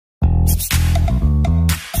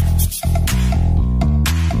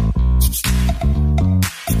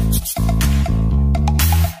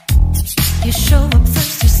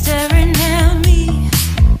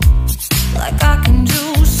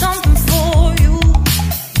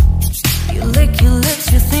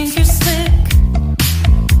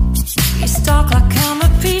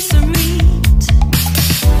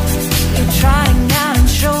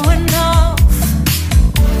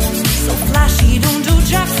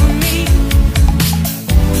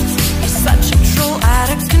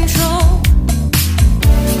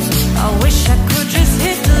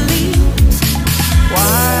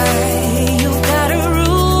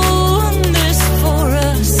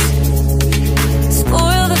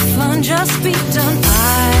just be done.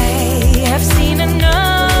 I have seen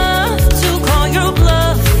enough to call your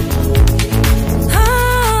bluff.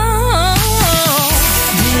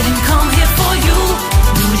 Didn't come here for you.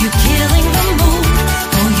 Dude, you're killing the mood.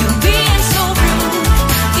 Oh, you being so rude.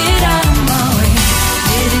 Get out of my way.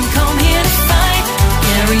 Didn't come here to fight.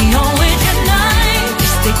 Carry on with your night.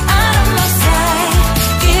 Stay out of my sight.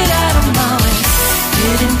 Get out of my way.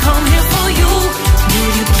 Didn't come here for you.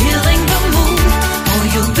 Dude, you're killing the mood. Oh,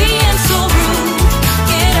 you being so rude.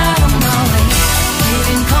 Get out of my way.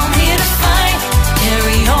 Didn't come here to fight.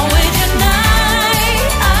 Carry on with your night.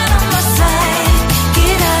 Out of my sight.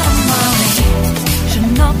 Get out of my way.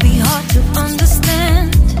 Should not be hard to understand.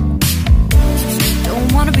 Don't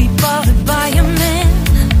wanna be bothered by a man.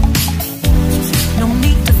 No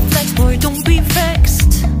need to flex, boy, don't be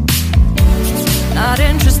vexed. Not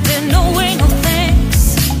interested, no way, no thanks.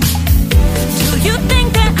 Do you think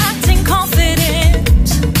that acting confident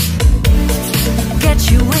get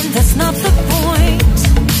you in? That's not the point.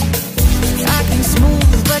 Acting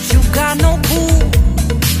smooth, but you got no cool.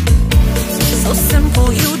 So simple,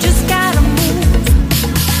 you just gotta move.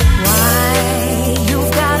 Why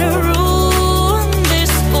you've gotta ruin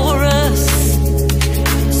this for us?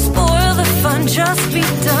 Spoil the fun, just be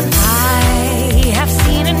done. I have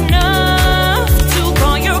seen enough to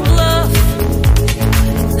call your bluff.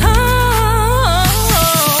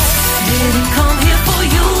 Didn't come here for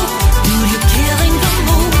you. Dude, you're killing the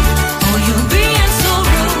mood. Oh, you being so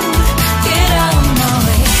rude. Get out of my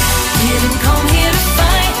way. Didn't come here to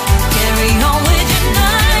fight. Carry on with your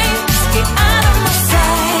night. Get out of my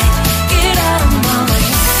sight. Get out of my way.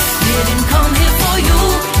 Didn't come here for you.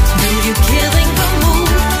 Dude, you're killing the mood.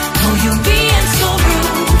 Oh, you being so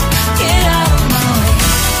rude. Get out of my way.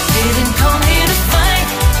 Didn't come here to fight.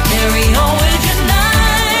 Carry on with your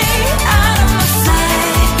night. Out of my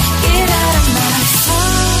sight. Get out of my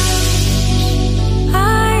sight. I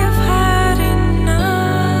have had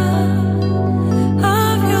enough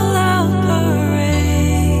of your loud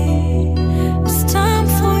parade. It's time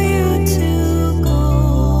for you to go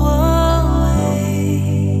away.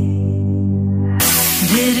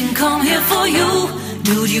 Didn't come here for you.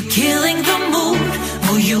 Dude, you're killing the mood.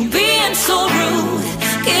 Oh, you being so rude.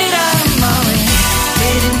 Get out of my way.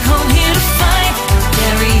 Didn't come here to fight.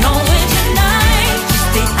 Carry on with your night. Just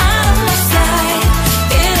stay out of my sight.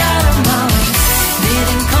 Get out of my way.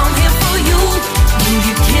 Didn't come here for you. Dude,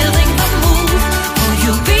 you're killing the mood. Oh,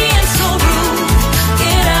 you being so rude.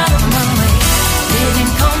 Get out of my way.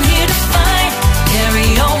 Didn't come here to fight. Carry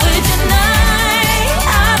on with your night.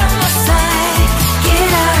 Out of my sight. Get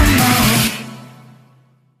out of my way.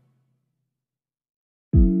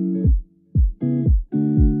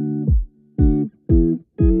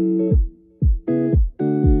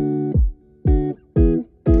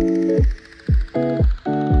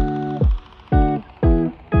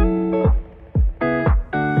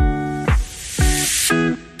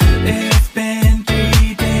 It's been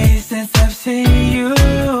 3 days since I've seen you,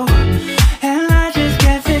 and I just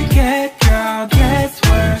can't forget, girl, gets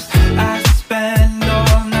worse. I spend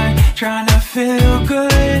all night trying to feel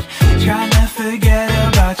good, trying to forget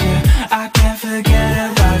about you. I can't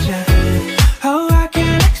forget about you. Oh, I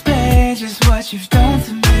can't explain just what you've done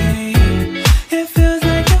to me. It feels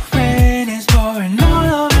like the rain is pouring all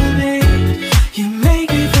over me. You make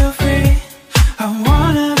me feel free. I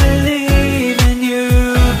wanna believe in you,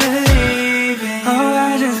 believe in you. Oh,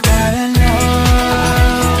 I just gotta know,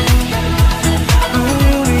 will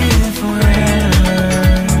you be here forever?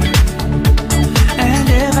 And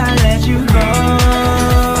if I let you go,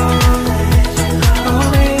 oh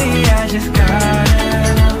baby, I just gotta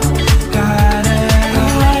know,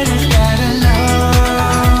 oh I just gotta know,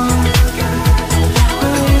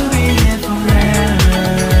 will you be here forever?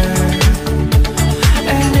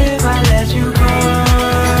 And if I let you go,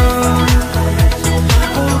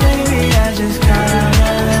 oh baby, I just gotta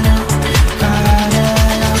know,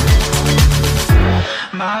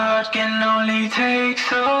 My heart can only take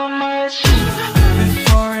so much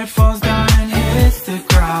before it falls down and hits the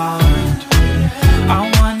ground. I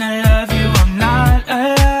wanna love you, I'm not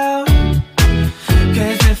allowed,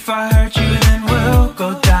 'cause if I hurt you then we'll go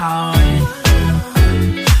down.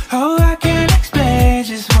 Oh, I can't explain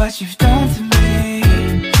just what you've done to me.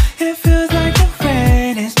 It feels like the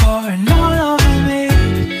rain is pouring all over me.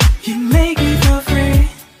 You make me feel free.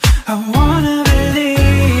 I wanna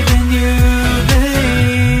believe in you,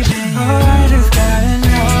 believe in you. Oh, I just gotta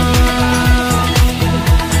know,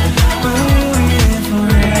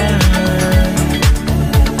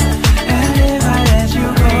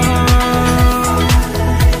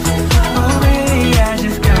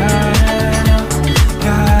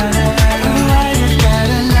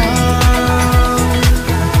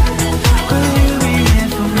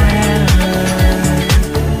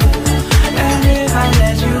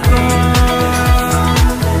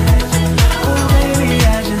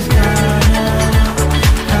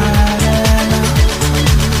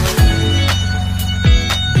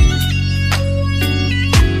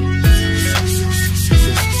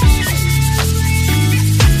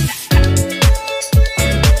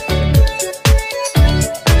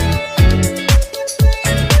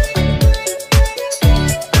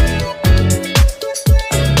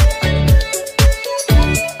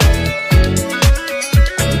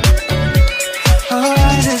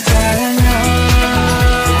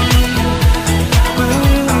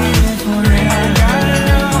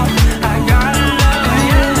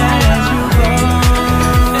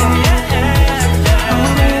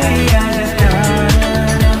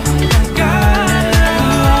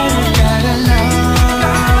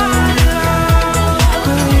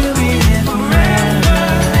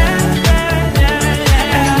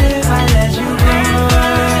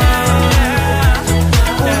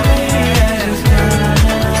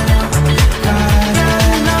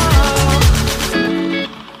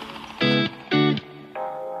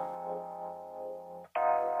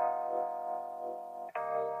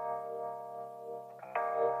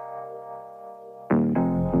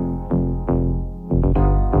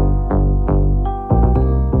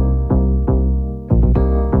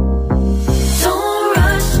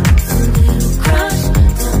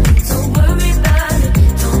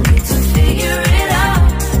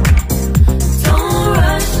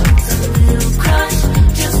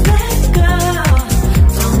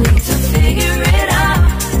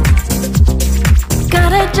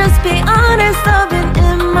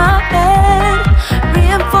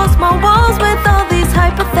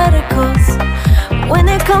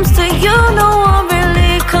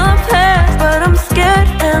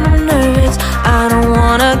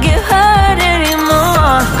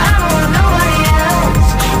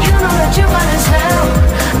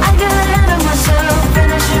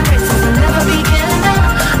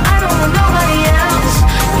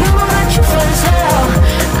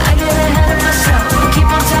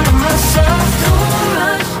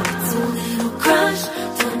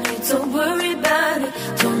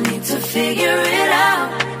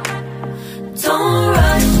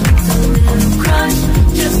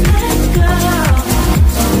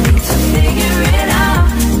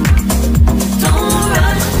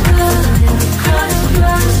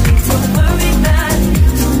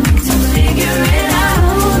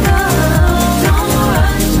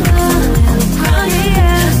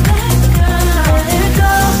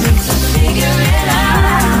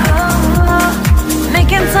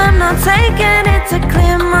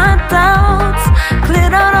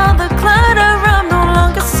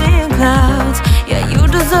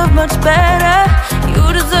 much better. You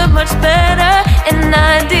deserve much better, and I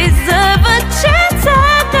deserve a chance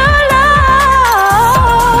at new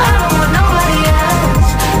love. I don't want nobody else.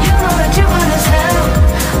 You know that you want as hell.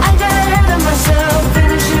 I got ahead of myself,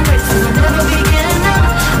 finishing races will never begin now.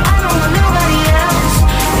 I don't want nobody else.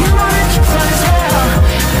 You know that you want as hell.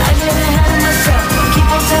 I get ahead of myself, keep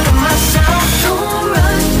on telling myself, don't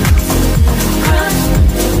rush, crush,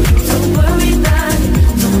 don't worry about it,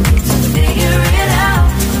 don't need to figure it out.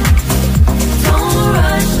 Don't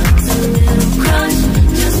rush, it's a little crush,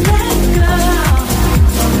 just let go.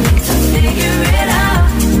 Don't need to figure it out.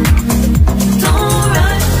 Don't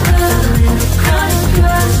rush, a little crush,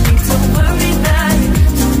 crush, need to worry about it,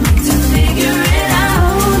 don't need to figure it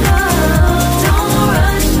out. Don't rush, a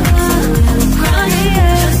little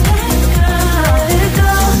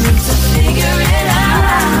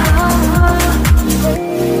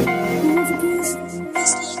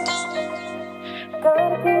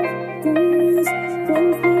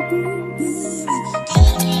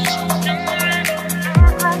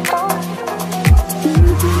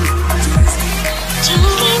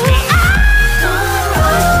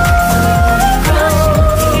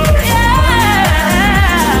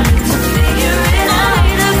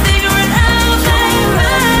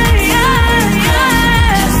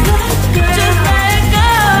crush, just let go. Don't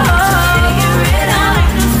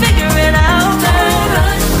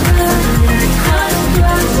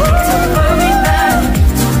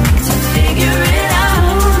need to figure it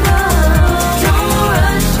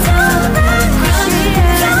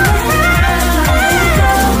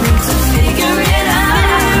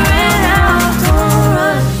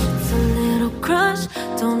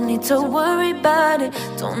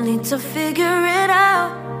to figure it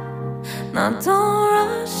out. Now don't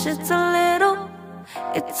rush, it's a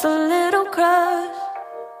little crush.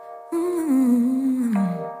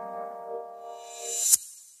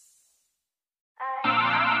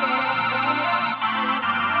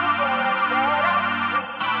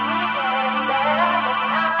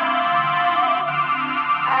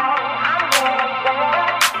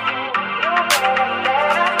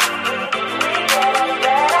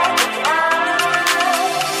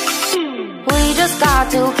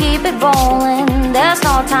 To keep it rolling, there's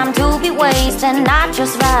no time to be wasting. I'd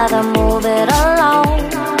just rather move it along.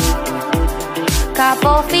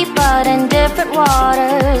 Couple feet but in different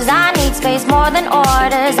waters. I need space more than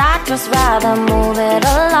orders. I'd just rather move it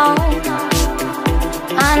along.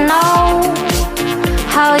 I know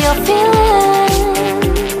how you're feeling,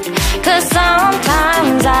 'cause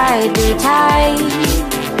sometimes I'd be tight.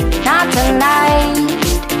 Not tonight,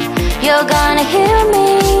 you're gonna hear me.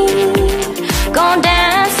 Gon'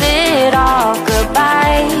 dance it off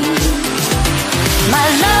goodbye. My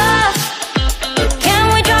love, can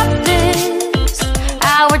we drop this?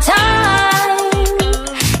 Our time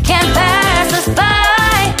can't pass us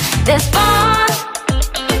by. This bond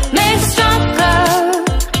makes us stronger,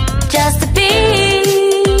 just to be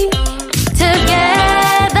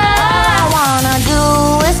together. All I wanna do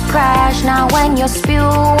is crash now when you're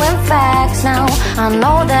spewing facts. Now I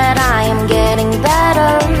know that I am getting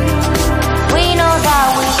better. We know that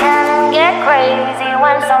we can get crazy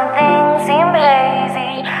when some things seem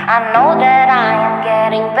hazy. I know that I am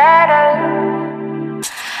getting better.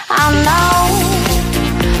 I know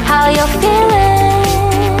how you're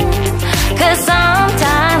feeling, 'cause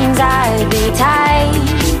sometimes I'd be tight.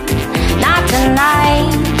 Not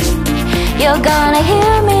tonight, you're gonna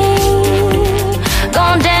hear me.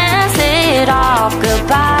 Gon' dance it off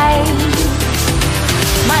goodbye.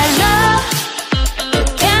 My love,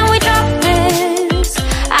 can we drop this?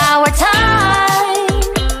 Our time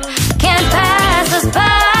can't pass us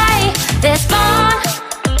by. This bond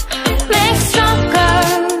makes us stronger,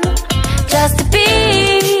 just to be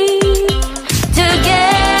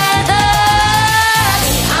together.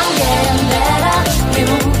 I'm getting better, you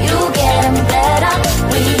getting better.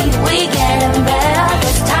 We getting better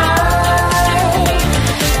this time.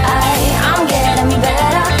 I'm getting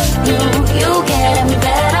better, you getting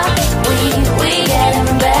better. We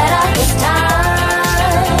getting better this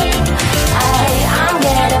time. I'm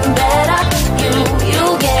getting better, you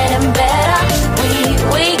getting better.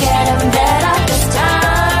 We getting better this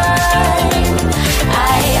time.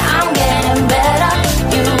 I'm getting better,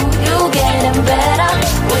 you getting better.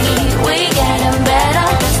 We getting better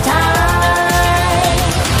this time.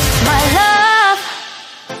 My love,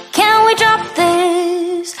 can we drop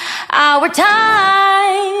this? Our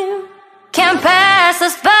time can't pass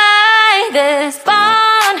us by. This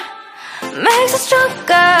bond makes us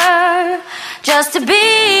stronger, just to be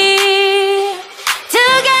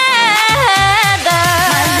together.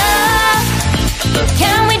 My love,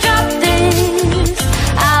 can we drop this?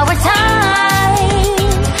 Our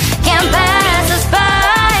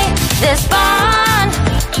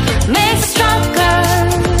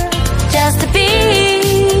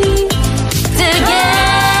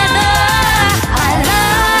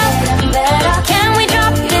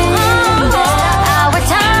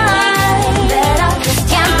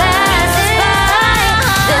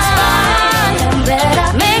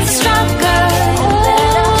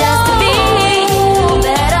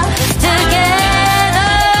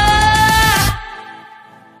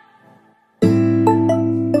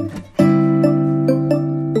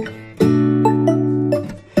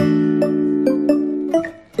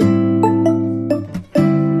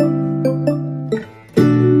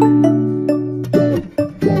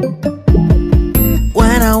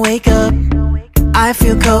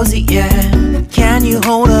cozy yet? Can you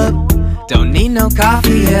hold up? Don't need no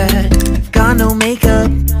coffee yet. Got no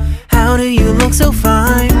makeup. How do you look so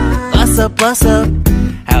fine? Bust up, bust up.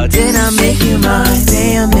 How did I make you mine?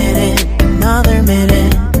 Stay a minute, another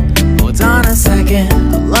minute. Hold on a second,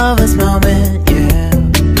 I love this moment, yeah.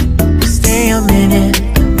 Stay a minute,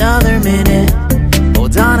 another minute.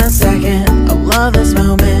 Hold on a second, I love this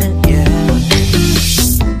moment, yeah.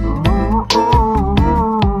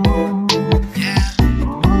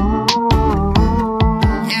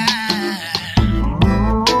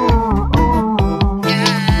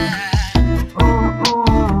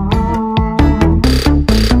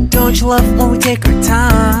 Don't you love when we take our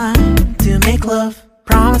time to make love?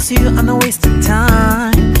 Promise you I'm not wasting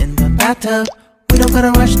time in the bathtub. We don't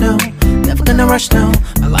gotta rush, no. Never gonna rush, no.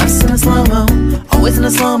 My life's in a slow-mo, always in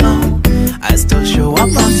a slow-mo. I still show up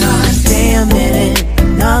on time. Stay a minute,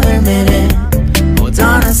 another minute. Hold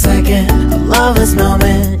on a second, I love this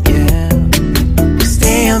moment, yeah.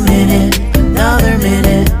 Stay a minute, another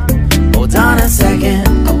minute. Hold on a second,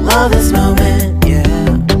 I love this moment, yeah.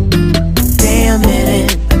 Stay a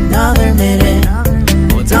minute, another minute.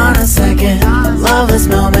 Hold on a second, I love this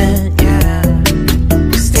moment, yeah.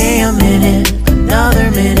 Stay a minute, another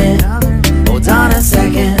minute. Hold on a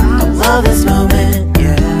second, I love this moment,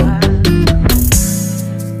 yeah.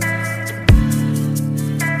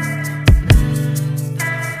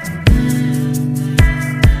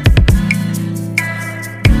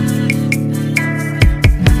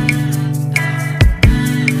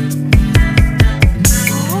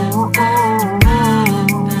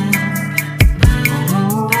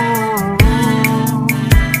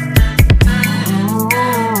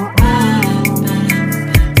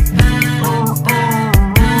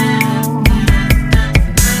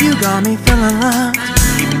 Got me feeling loved,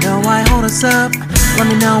 even though I hold us up. Let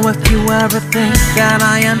me know if you ever think that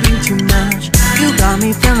I am being too much. You got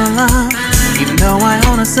me feeling loved, even though I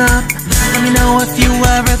hold us up. Let me know if you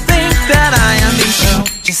ever think that I am being so.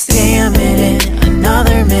 Just stay a minute,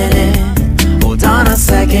 another minute. Hold on a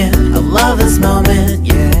second, I love this moment,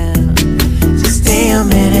 yeah. Just stay a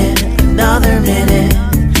minute, another minute.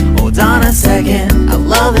 Hold on a second, I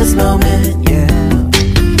love this moment, yeah.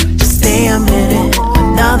 Just stay a minute,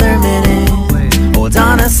 another minute. Hold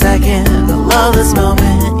on a second, I love this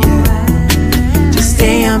moment, yeah. Just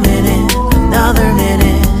stay a minute, another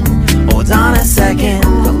minute. Hold on a second,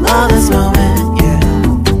 I love this moment, yeah.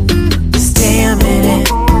 Just stay a minute.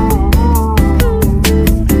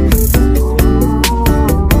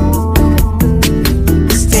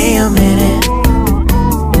 Stay a minute.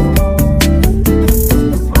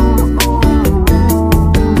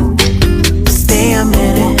 Stay a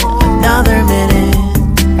minute, another minute.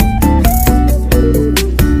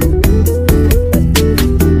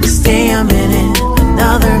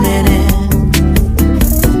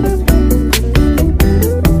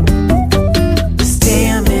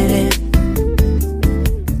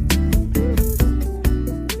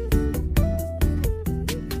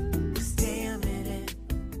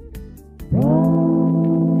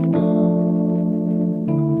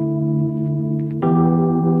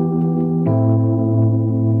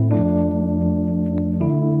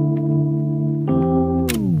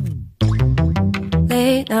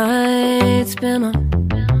 Late nights, been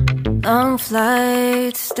on long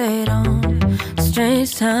flights, stayed on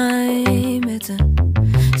strange time. It's a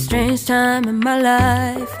strange time in my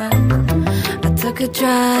life. I took a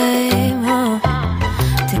drive home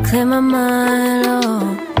to clear my mind,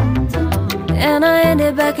 oh. And I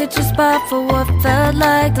ended back at your spot for what felt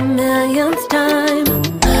like the millionth time.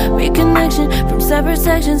 Reconnection from separate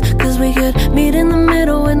sections, cause we could meet in the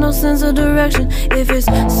middle with no sense of direction. If it's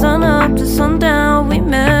sun up to sundown, we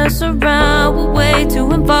mess around, we're way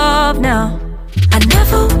too involved now. I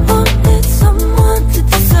never wanted someone to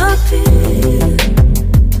disappear,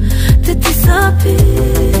 to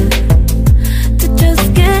disappear, to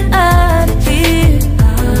just get out of here.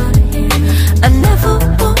 I never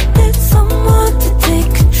wanted someone to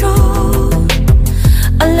take control.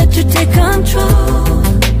 I let you take control,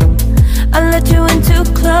 I let you in too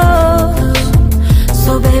close.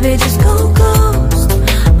 So baby, just go ghost.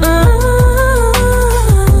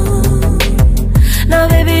 Now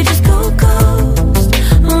baby, just go ghost.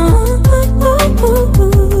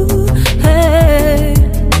 Hey,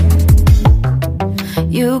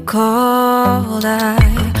 you called, I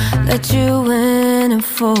let you in and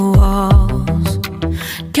 4 walls.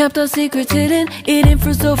 Kept our secrets hidden, eating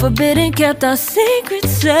fruit so forbidden. Kept our secrets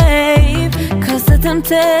safe, cause the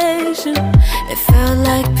temptation, it felt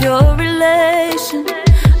like pure relation.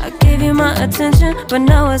 I gave you my attention, but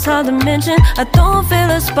now it's hard to mention. I don't feel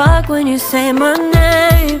a spark when you say my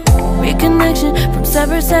name. reconnection from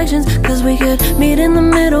separate sections, cause we could meet in the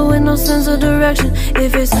middle with no sense of direction.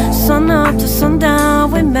 If it's sun up to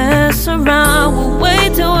sundown, we mess around, we'll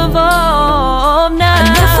wait to evolve now. I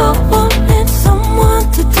never wanted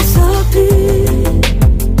someone to disappear,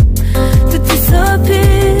 to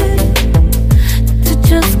disappear, to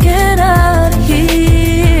just get out of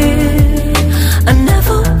here. I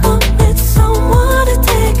never wanted someone to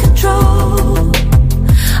take control.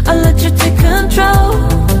 I let you take control,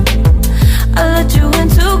 I let you in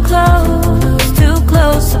too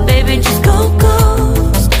close, so baby just go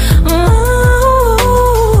ghost. Ooh.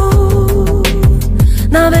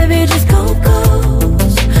 Now baby just go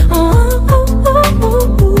ghost. Ooh.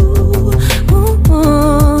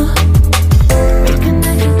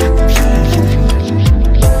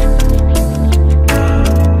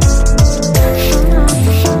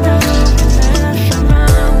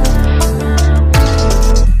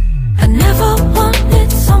 I never wanted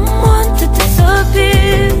someone to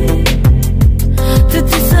disappear,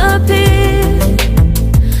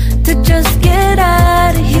 to just get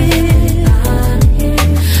out of here.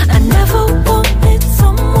 I never wanted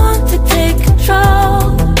someone to take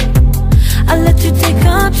control. I let you take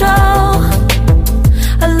control,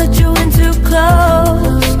 I let you in too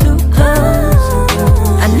close, too close.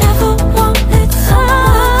 I never wanted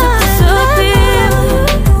someone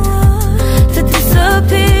to disappear,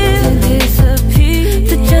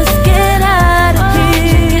 to just get out of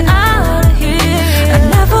here. I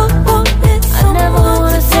never wanted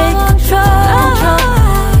someone to take control.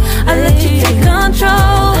 I let you take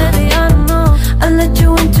control, I let you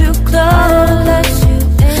in too close,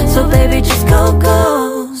 so baby just go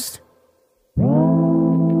ghost.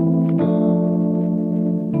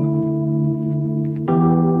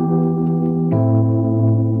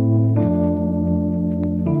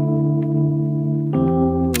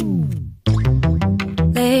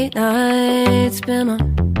 Late nights, been on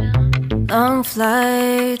long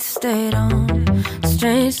flights, stayed on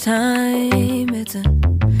strange time. It's a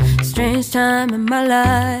strange time in my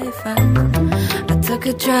life. I took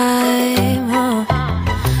a drive home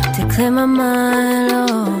to clear my mind,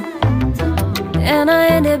 oh. And I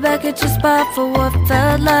ended back at your spot for what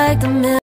felt like the